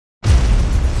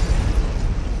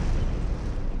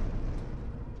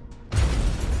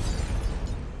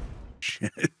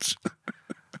shit.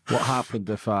 What happened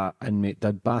if an inmate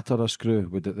did batter a screw?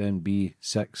 Would it then be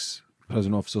 6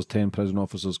 prison officers, 10 prison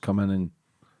officers come in and...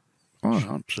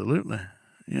 Oh, absolutely,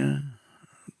 yeah.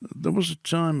 There was a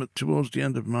time towards the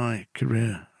end of my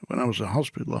career, when I was a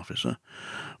hospital officer,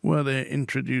 where they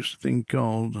introduced a thing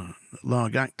called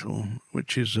Largactil,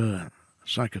 which is a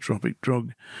psychotropic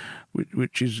drug,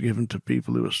 which is given to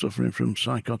people who are suffering from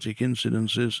psychotic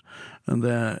incidences,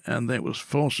 and it was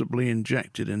forcibly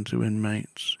injected into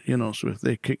inmates. You know, so if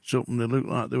they kicked up and they looked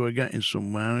like they were getting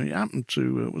somewhere, it happened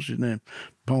to what's his name,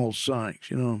 Paul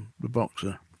Sykes, you know, the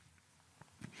boxer.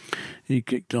 He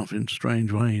kicked off in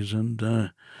strange ways, and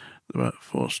about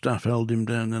 4 staff held him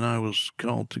down, and I was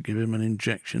called to give him an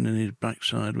injection in his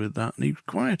backside with that, and he was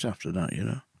quiet after that, you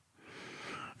know.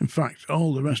 In fact,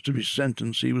 all the rest of his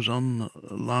sentence, he was on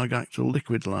Largactil,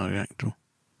 liquid Largactil.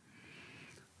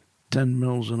 10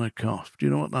 mils and a cough. Do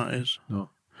you know what that is? No.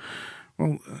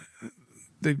 Well,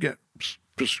 they'd get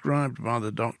prescribed by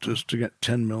the doctors to get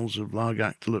 10 mils of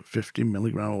Largactil at 50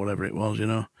 milligram or whatever it was, you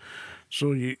know.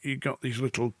 So you got these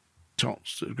little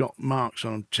tots that have got marks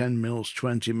on them, 10 mils,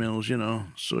 20 mils, you know.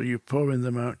 So you're pouring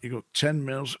them out, you got 10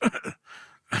 mils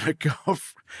and a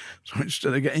cough. So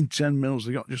instead of getting 10 mils,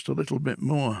 they got just a little bit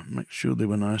more. Make sure they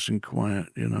were nice and quiet,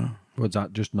 you know. Would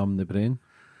that just numb the brain?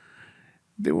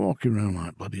 They were walking around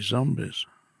like bloody zombies.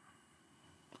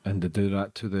 And they do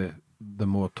that to the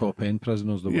more top-end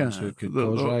prisoners, the ones who could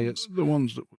cause riots? The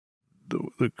ones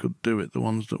that could do it, the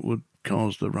ones that would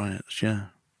cause the riots, yeah.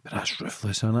 But that's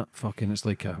ruthless, isn't it? Fucking, it's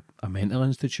like a mental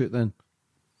institute then.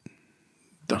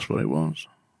 That's what it was.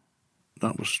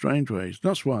 That was strange ways.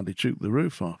 That's why they took the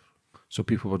roof off. So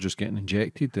people were just getting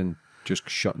injected and just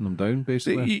shutting them down,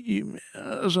 basically?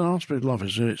 As an hospital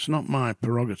officer, it's not my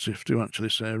prerogative to actually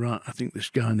say, right, I think this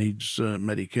guy needs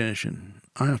medication.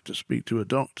 I have to speak to a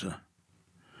doctor.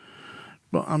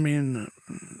 But, I mean,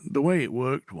 the way it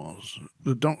worked was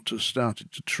the doctors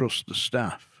started to trust the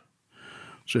staff.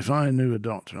 So if I knew a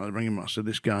doctor, I'd ring him up and say,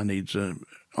 this guy needs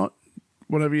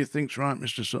whatever you think's right,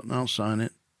 Mr. Sutton, I'll sign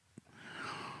it.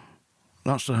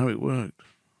 That's how it worked.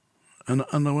 And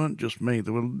there weren't just me,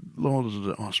 there were loads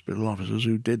of hospital officers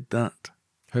who did that.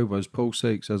 How was Paul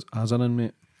Sykes as an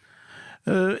inmate?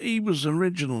 He was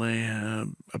originally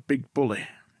a big bully.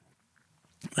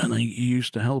 And he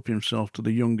used to help himself to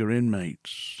the younger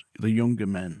inmates, the younger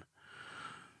men.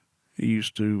 He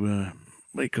used to...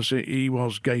 because he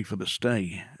was gay for the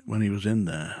stay when he was in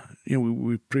there. You know,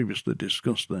 we previously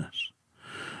discussed this.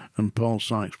 And Paul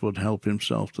Sykes would help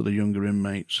himself to the younger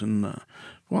inmates. And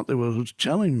what they were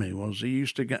telling me was he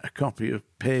used to get a copy of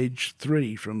page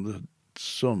 3 from the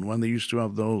Sun when they used to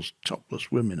have those topless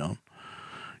women on.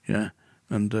 Yeah.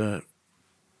 And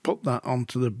put that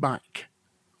onto the back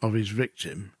of his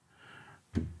victim,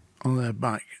 on their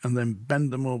back, and then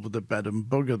bend them over the bed and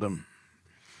bugger them.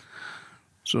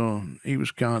 So he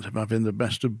was kind of having the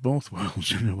best of both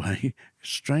worlds in a way.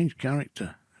 Strange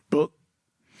character. But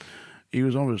he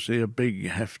was obviously a big,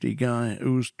 hefty guy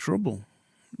who was trouble.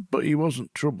 But he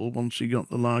wasn't trouble once he got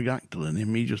the Largactil in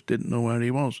him. He just didn't know where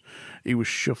he was. He was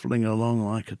shuffling along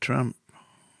like a tramp.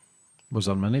 Was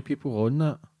there many people on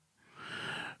that?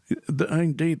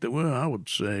 Indeed, there were, I would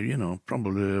say, you know,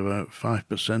 probably about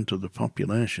 5% of the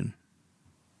population,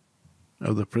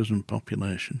 of the prison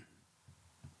population.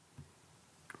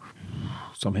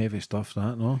 Some heavy stuff,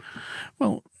 that, no?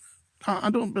 Well, I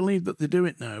don't believe that they do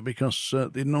it now because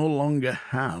they no longer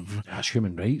have... That's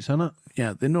human rights, isn't it?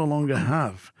 Yeah, they no longer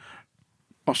have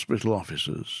hospital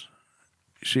officers.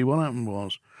 You see, what happened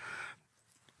was,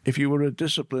 if you were a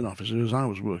discipline officer, as I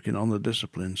was working on the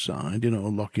discipline side, you know,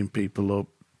 locking people up,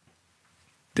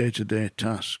 day-to-day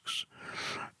tasks,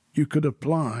 you could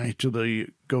apply to the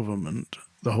government,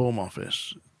 the Home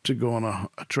Office, to go on a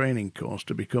training course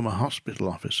to become a hospital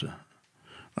officer.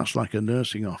 That's like a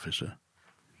nursing officer.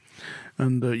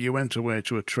 And you went away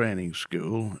to a training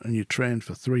school and you trained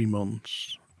for 3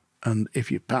 months. And if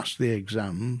you passed the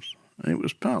exams, and it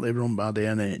was partly run by the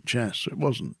NHS, so it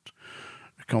wasn't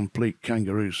a complete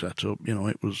kangaroo setup, you know,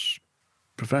 it was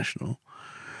professional.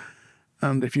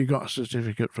 And if you got a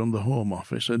certificate from the Home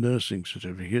Office, a nursing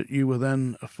certificate, you were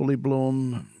then a fully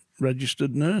blown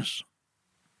registered nurse.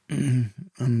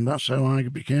 And that's how I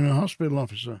became a hospital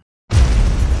officer.